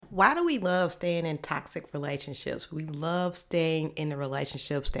Why do we love staying in toxic relationships? We love staying in the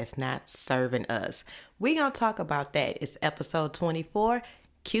relationships that's not serving us. We're going to talk about that. It's episode 24.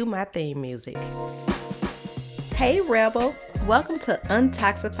 Cue my theme music. Hey Rebel, welcome to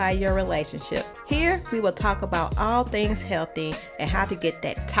Untoxify Your Relationship. Here we will talk about all things healthy and how to get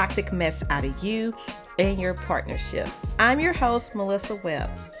that toxic mess out of you and your partnership. I'm your host, Melissa Webb,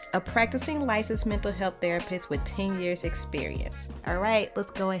 a practicing licensed mental health therapist with 10 years experience. All right,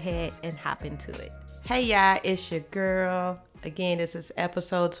 let's go ahead and hop into it. Hey y'all, it's your girl. Again, this is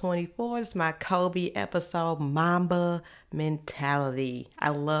episode 24. It's my Kobe episode, Mamba Mentality. I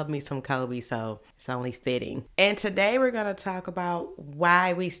love me some Kobe, so it's only fitting. And today we're going to talk about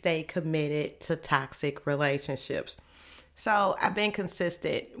why we stay committed to toxic relationships. So I've been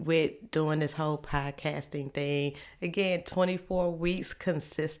consistent with doing this whole podcasting thing. Again, 24 weeks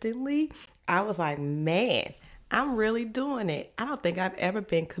consistently. I was like, man, I'm really doing it. I don't think I've ever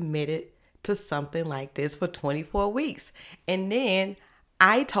been committed to something like this for 24 weeks. And then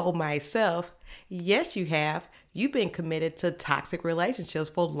I told myself, yes, you have. You've been committed to toxic relationships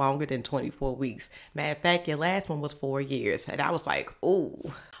for longer than 24 weeks. Matter of fact, your last one was 4 years. And I was like, oh,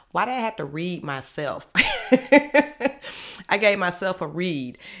 why did I have to read myself? I gave myself a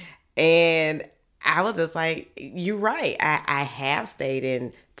read. And I was just like, you're right. I have stayed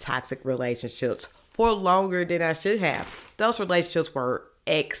in toxic relationships for longer than I should have. Those relationships were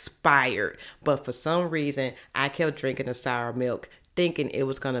expired, but for some reason I kept drinking the sour milk thinking it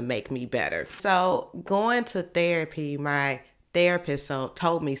was going to make me better. So going to therapy, my therapist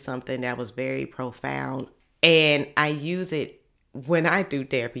told me something that was very profound, and I use it when I do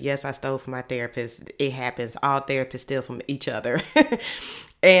therapy. Yes, I stole from my therapist. It happens. All therapists steal from each other.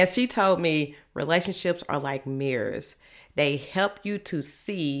 And she told me relationships are like mirrors. They help you to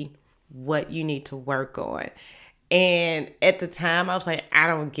see what you need to work on. And at the time, I was like, I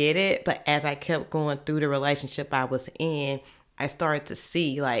don't get it. But as I kept going through the relationship I was in, I started to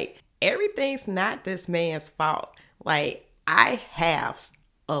see, like, everything's not this man's fault. Like, I have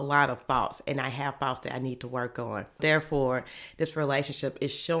a lot of faults, and I have faults that I need to work on. Therefore, this relationship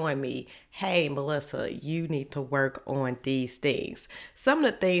is showing me, hey, Melissa, you need to work on these things. Some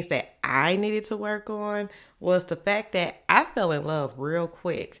of the things that I needed to work on was the fact that I fell in love real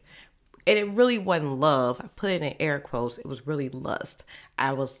quick. And it really wasn't love. I put it in air quotes. It was really lust.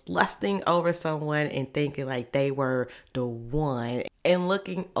 I was lusting over someone and thinking like they were the one and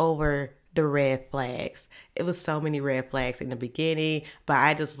looking over the red flags. It was so many red flags in the beginning, but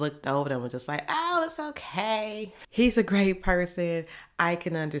I just looked over them and just like, oh, it's okay. He's a great person. I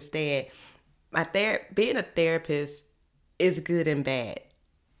can understand. Being a therapist is good and bad.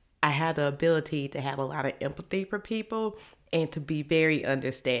 I have the ability to have a lot of empathy for people and to be very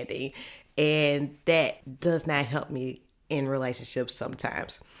understanding. And that does not help me in relationships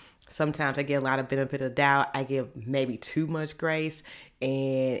sometimes. Sometimes I get a lot of benefit of doubt. I give maybe too much grace,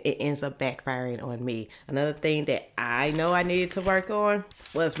 and it ends up backfiring on me. Another thing that I know I needed to work on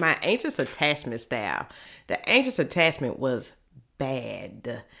was my anxious attachment style. The anxious attachment was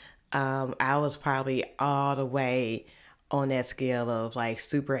bad. I was probably all the way on that scale of like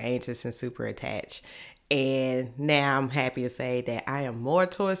super anxious and super attached. And now I'm happy to say that I am more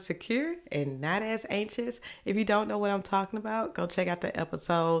towards secure and not as anxious. If you don't know what I'm talking about, go check out the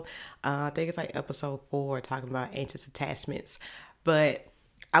episode. I think it's like episode 4 talking about anxious attachments. But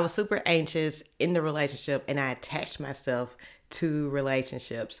I was super anxious in the relationship and I attached myself to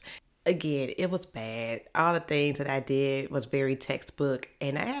relationships. Again, it was bad. All the things that I did was very textbook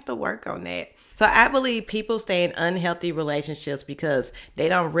and I have to work on that. So I believe people stay in unhealthy relationships because they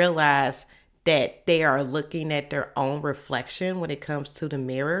don't realize that they are looking at their own reflection when it comes to the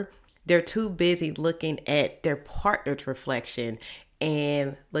mirror. They're too busy looking at their partner's reflection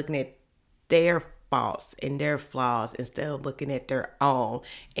and looking at their faults and their flaws instead of looking at their own.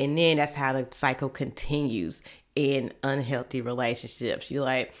 And then that's how the cycle continues in unhealthy relationships. You're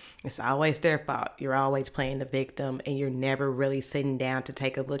like, it's always their fault. You're always playing the victim and you're never really sitting down to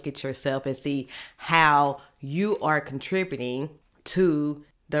take a look at yourself and see how you are contributing to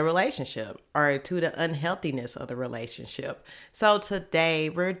the relationship or to the unhealthiness of the relationship. So today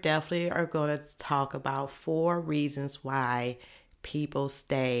we're definitely are going to talk about 4 reasons why people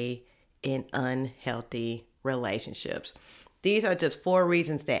stay in unhealthy relationships. These are just 4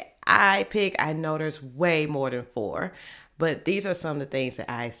 reasons that I pick. I know there's way more than 4, but these are some of the things that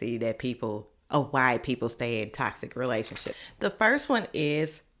I see that why people stay in toxic relationships. The first one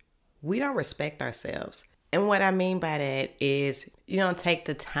is we don't respect ourselves. And what I mean by that is you don't take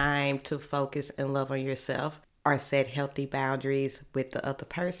the time to focus and love on yourself. or set healthy boundaries with the other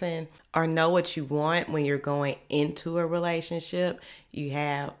person, or know what you want when you're going into a relationship. You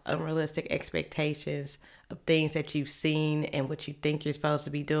have unrealistic expectations of things that you've seen and what you think you're supposed to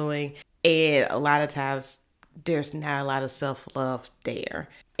be doing. And a lot of times there's not a lot of self-love there.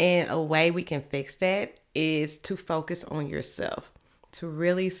 And a way we can fix that is to focus on yourself, to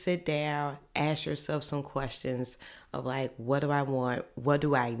really sit down, ask yourself some questions of like, what do I want? What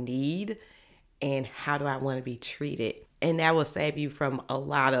do I need? And how do I want to be treated? And that will save you from a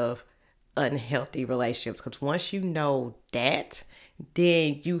lot of unhealthy relationships. Because once you know that,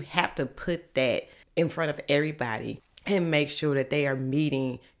 then you have to put that in front of everybody and make sure that they are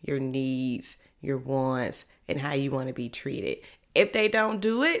meeting your needs, your wants, and how you want to be treated. If they don't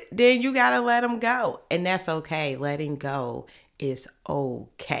do it, then you got to let them go. And that's okay. Letting go is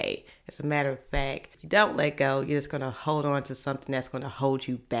okay. As a matter of fact, if you don't let go, you're just going to hold on to something that's going to hold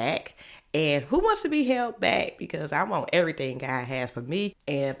you back. And who wants to be held back? Because I want everything God has for me.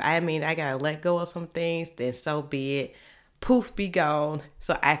 And if I got to let go of some things, then so be it. Poof, be gone,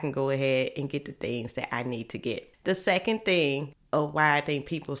 so I can go ahead and get the things that I need to get. The second thing of why I think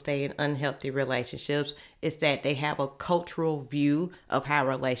people stay in unhealthy relationships is that they have a cultural view of how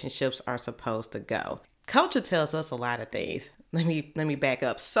relationships are supposed to go. Culture tells us a lot of things. Let me back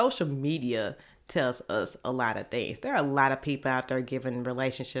up. Social media tells us a lot of things. There are a lot of people out there giving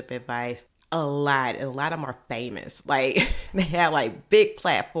relationship advice. A lot. And a lot of them are famous. Like, they have like big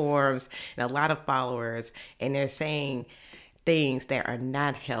platforms and a lot of followers. And they're saying things that are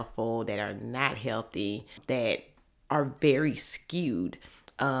not helpful, that are not healthy, that are very skewed.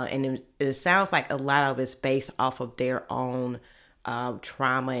 And it sounds like a lot of it's based off of their own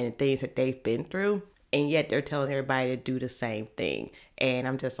trauma and things that they've been through. And yet they're telling everybody to do the same thing. And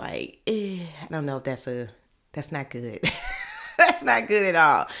I'm just like, I don't know if that's not good. That's not good at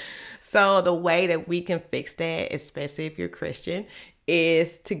all. So the way that we can fix that, especially if you're Christian,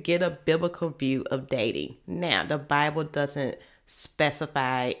 is to get a biblical view of dating. Now, the Bible doesn't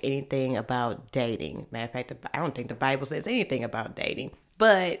specify anything about dating. Matter of fact, I don't think the Bible says anything about dating.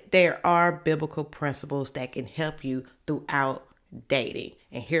 But there are biblical principles that can help you throughout dating.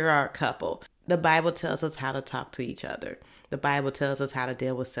 And here are a couple. The Bible tells us how to talk to each other. The Bible tells us how to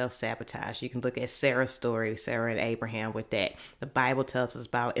deal with self-sabotage. You can look at Sarah's story, Sarah and Abraham with that. The Bible tells us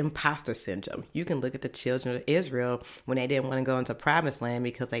about imposter syndrome. You can look at the children of Israel when they didn't want to go into promised land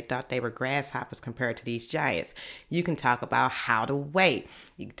because they thought they were grasshoppers compared to these giants. You can talk about how to wait.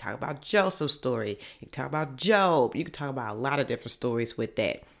 You can talk about Joseph's story. You can talk about Job. You can talk about a lot of different stories with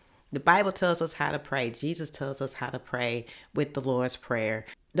that. The Bible tells us how to pray. Jesus tells us how to pray with the Lord's Prayer.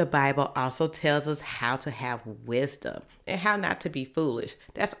 The Bible also tells us how to have wisdom and how not to be foolish.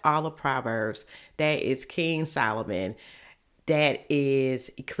 That's all of Proverbs. That is King Solomon. That is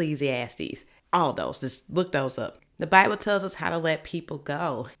Ecclesiastes. All those. Just look those up. The Bible tells us how to let people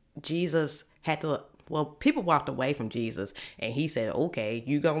go. Jesus had to, people walked away from Jesus and he said, okay,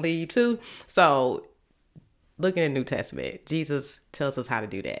 you gonna leave too? So look in the New Testament. Jesus tells us how to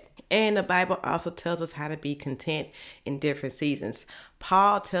do that. And the Bible also tells us how to be content in different seasons.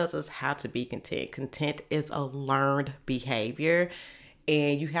 Paul tells us how to be content. Content is a learned behavior,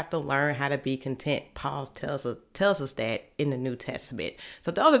 and you have to learn how to be content. Paul tells us that in the New Testament.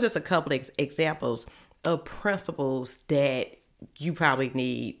 So those are just a couple of examples of principles that you probably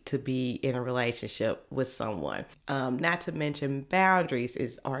need to be in a relationship with someone. Not to mention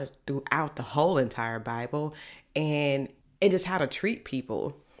boundaries are throughout the whole entire Bible, and it is how to treat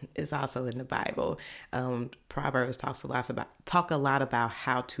people is also in the Bible. Proverbs talk a lot about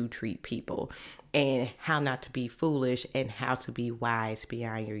how to treat people and how not to be foolish and how to be wise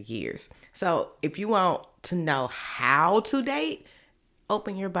beyond your years. So if you want to know how to date,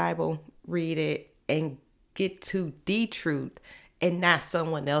 open your Bible, read it, and get to the truth and not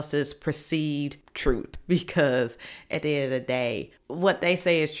someone else's perceived truth. Because at the end of the day, what they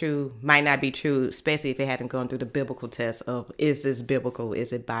say is true might not be true, especially if it hasn't gone through the biblical test of, is this biblical?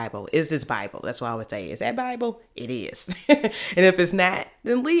 Is it Bible? Is this Bible? That's what I would say. Is that Bible? It is. And if it's not,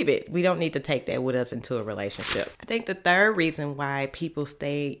 then leave it. We don't need to take that with us into a relationship. I think the third reason why people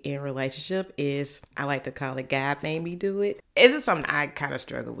stay in a relationship is, I like to call it, God made me do it. This is something I kind of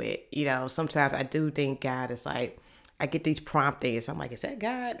struggle with. You know, sometimes I do think God is like, I get these promptings. I'm like, is that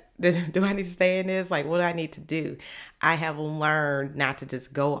God? Do I need to stay in this? Like, what do I need to do? I have learned not to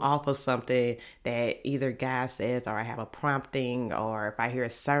just go off of something that either God says, or I have a prompting, or if I hear a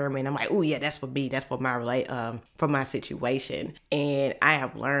sermon, I'm like, oh yeah, that's for me. That's for my situation. And I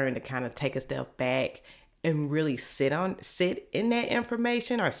have learned to kind of take a step back and really sit in that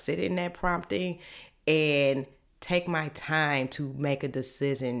information or sit in that prompting and take my time to make a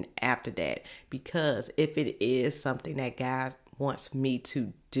decision after that. Because if it is something that God wants me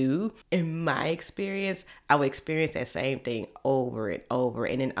to do, in my experience, I will experience that same thing over and over.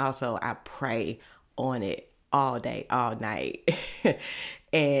 And then also I pray on it all day, all night.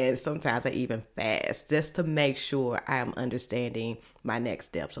 And sometimes I even fast just to make sure I'm understanding my next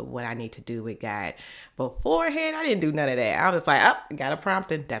steps of what I need to do with God. Beforehand, I didn't do none of that. I was like, oh, got a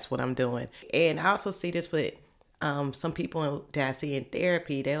prompting. That's what I'm doing. And I also see this with some people that I see in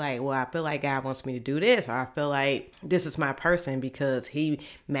therapy. They're like, well, I feel like God wants me to do this, or I feel like this is my person because he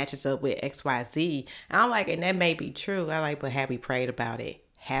matches up with XYZ. And I'm like, and that may be true. I like, but have we prayed about it?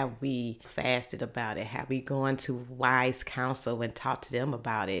 Have we fasted about it? Have we gone to wise counsel and talked to them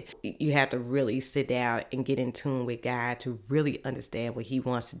about it? You have to really sit down and get in tune with God to really understand what he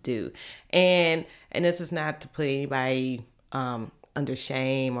wants to do. And this is not to put anybody under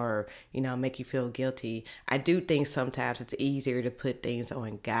shame or, make you feel guilty. I do think sometimes it's easier to put things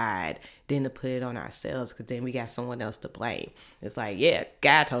on God than to put it on ourselves, because then we got someone else to blame. It's like, yeah,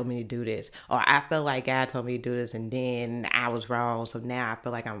 God told me to do this, or I feel like God told me to do this and then I was wrong, so now I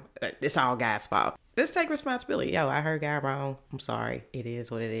feel like it's all God's fault. Let's take responsibility. Yo, I heard God wrong. I'm sorry. It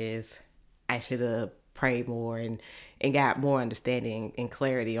is what it is. I should have prayed more and got more understanding and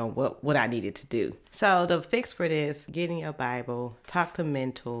clarity on what I needed to do. So the fix for this: get in your Bible, talk to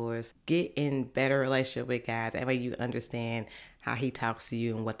mentors, get in better relationship with God. That way you understand how he talks to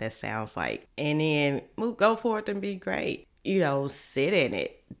you and what that sounds like. And then go forth and be great. Sit in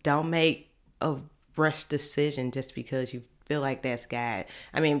it. Don't make a rush decision just because you feel like that's God.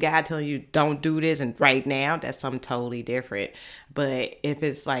 I mean, God telling you don't do this and right now, that's something totally different. But if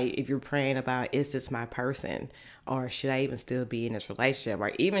it's like, if you're praying about, is this my person? Or should I even still be in this relationship?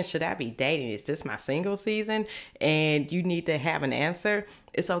 Or even should I be dating? Is this my single season? And you need to have an answer.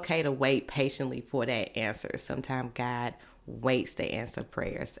 It's okay to wait patiently for that answer. Sometimes God waits to answer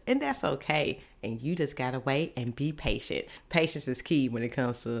prayers, and that's okay. And you just gotta wait and be patient. Patience is key when it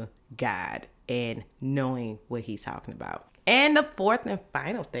comes to God and knowing what he's talking about. And the fourth and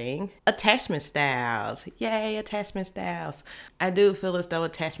final thing, attachment styles. Yay, attachment styles. I do feel as though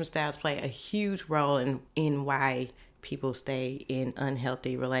attachment styles play a huge role in why people stay in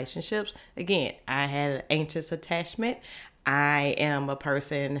unhealthy relationships. Again, I had an anxious attachment. I am a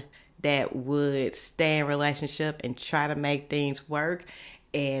person that would stay in relationship and try to make things work.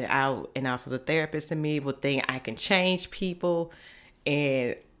 And also the therapist in me would think I can change people.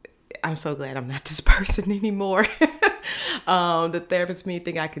 And I'm so glad I'm not this person anymore. The therapist in me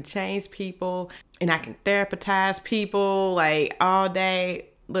think I can change people and I can therapize people like all day.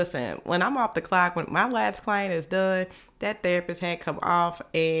 Listen, when I'm off the clock, when my last client is done, that therapist had come off,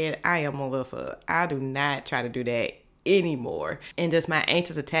 and I am Melissa. I do not try to do that anymore. And just my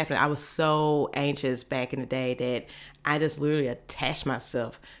anxious attachment, I was so anxious back in the day that I just literally attached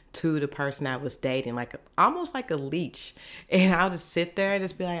myself to the person I was dating, like almost like a leech. And I'll just sit there and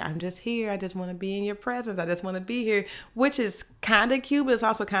just be like, I'm just here. I just want to be in your presence. I just want to be here, which is kind of cute, but it's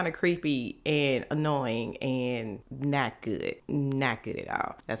also kind of creepy and annoying and not good. Not good at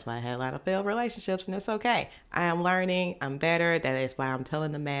all. That's why I had a lot of failed relationships, and it's okay. I am learning. I'm better. That is why I'm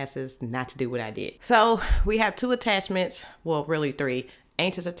telling the masses not to do what I did. So we have 2 attachments. Well, really 3.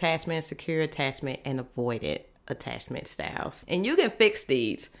 Anxious attachment, secure attachment, and avoidant attachment styles. And you can fix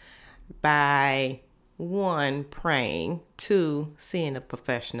these by 1, praying, 2, seeing a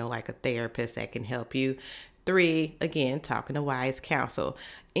professional like a therapist that can help you, 3, again, talking to wise counsel.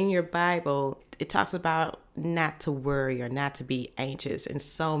 In your Bible, it talks about not to worry or not to be anxious in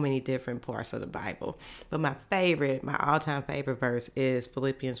so many different parts of the Bible. But my all-time favorite verse is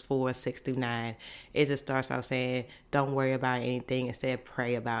Philippians 4:6-9. It just starts off saying, don't worry about anything, instead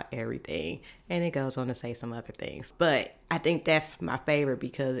pray about everything. And it goes on to say some other things. But I think that's my favorite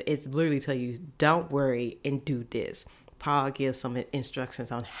because it's literally tell you, don't worry and do this. Paul gives some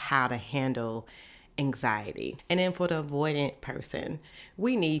instructions on how to handle anxiety. And then for the avoidant person,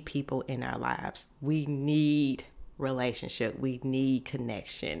 we need people in our lives. We need relationship. We need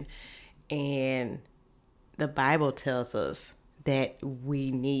connection. And the Bible tells us that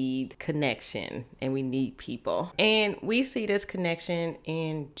we need connection and we need people. And we see this connection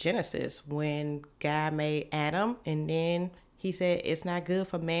in Genesis when God made Adam, and then he said it's not good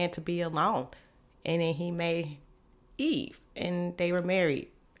for man to be alone. And then he made Eve, and they were married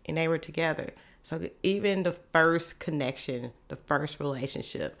and they were together. So even the first connection, the first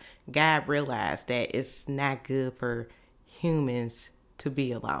relationship, God realized that it's not good for humans to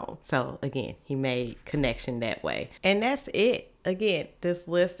be alone. So again, he made connection that way. And that's it. Again, this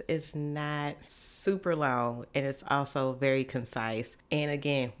list is not super long and it's also very concise. And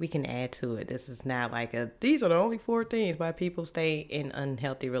again, we can add to it. This is not like these are the only 4 things why people stay in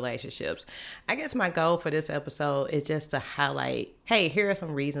unhealthy relationships. I guess my goal for this episode is just to highlight, hey, here are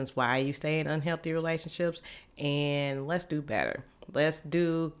some reasons why you stay in unhealthy relationships, and let's do better. Let's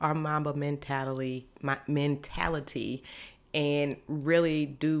do our Mamba mentality and really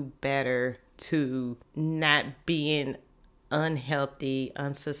do better to not being unhealthy,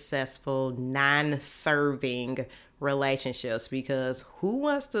 unsuccessful, non-serving relationships, because who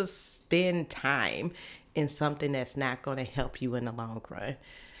wants to spend time in something that's not going to help you in the long run?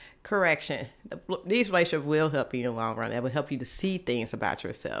 Correction, these relationships will help you in the long run. They will help you to see things about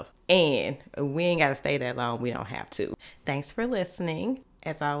yourself. And we ain't got to stay that long. We don't have to. Thanks for listening.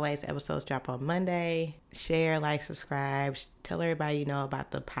 As always, episodes drop on Monday. Share, like, subscribe. Tell everybody you know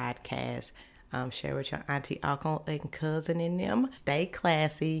about the podcast. Share with your auntie, uncle, and cousin in them. Stay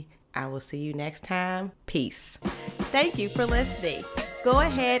classy. I will see you next time. Peace. Thank you for listening. Go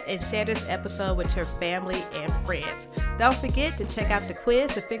ahead and share this episode with your family and friends. Don't forget to check out the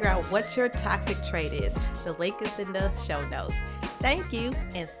quiz to figure out what your toxic trait is. The link is in the show notes. Thank you,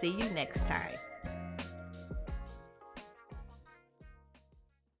 and see you next time.